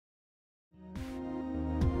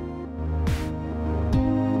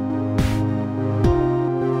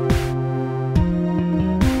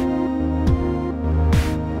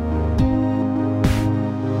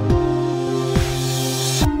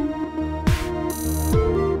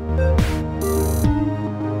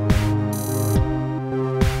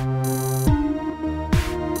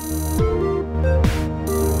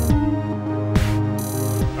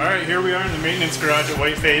maintenance garage at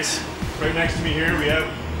Whiteface. Right next to me here we have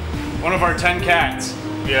one of our 10 cats.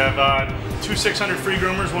 We have two 600 free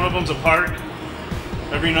groomers, one of them's a park.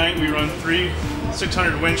 Every night we run 3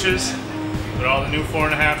 600 winches with all the new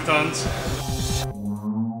 4.5 tons.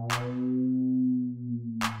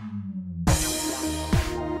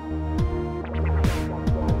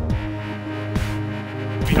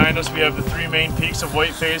 Behind us we have the 3 main peaks of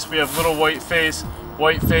Whiteface. We have Little Whiteface,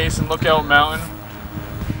 Whiteface, and Lookout Mountain.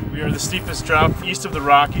 We are the steepest drop east of the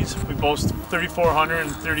Rockies. We boast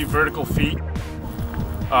 3,430 vertical feet.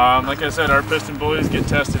 Like I said, our piston bullies get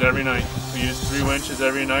tested every night. We use 3 winches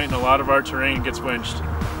every night, and a lot of our terrain gets winched.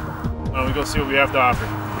 Why don't we go see what we have to offer?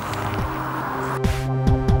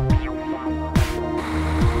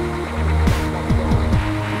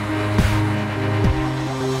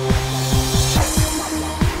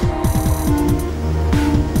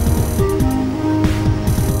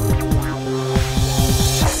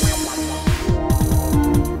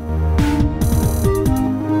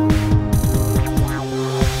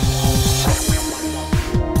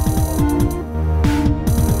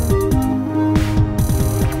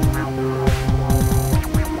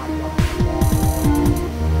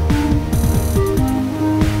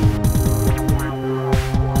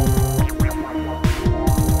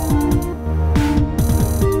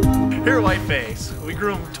 Here at Whiteface, we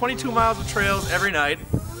groom 22 miles of trails every night.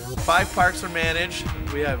 5 parks are managed.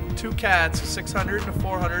 We have 2 cats, 600 and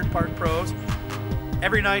 400 park pros.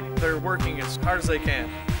 Every night they're working as hard as they can.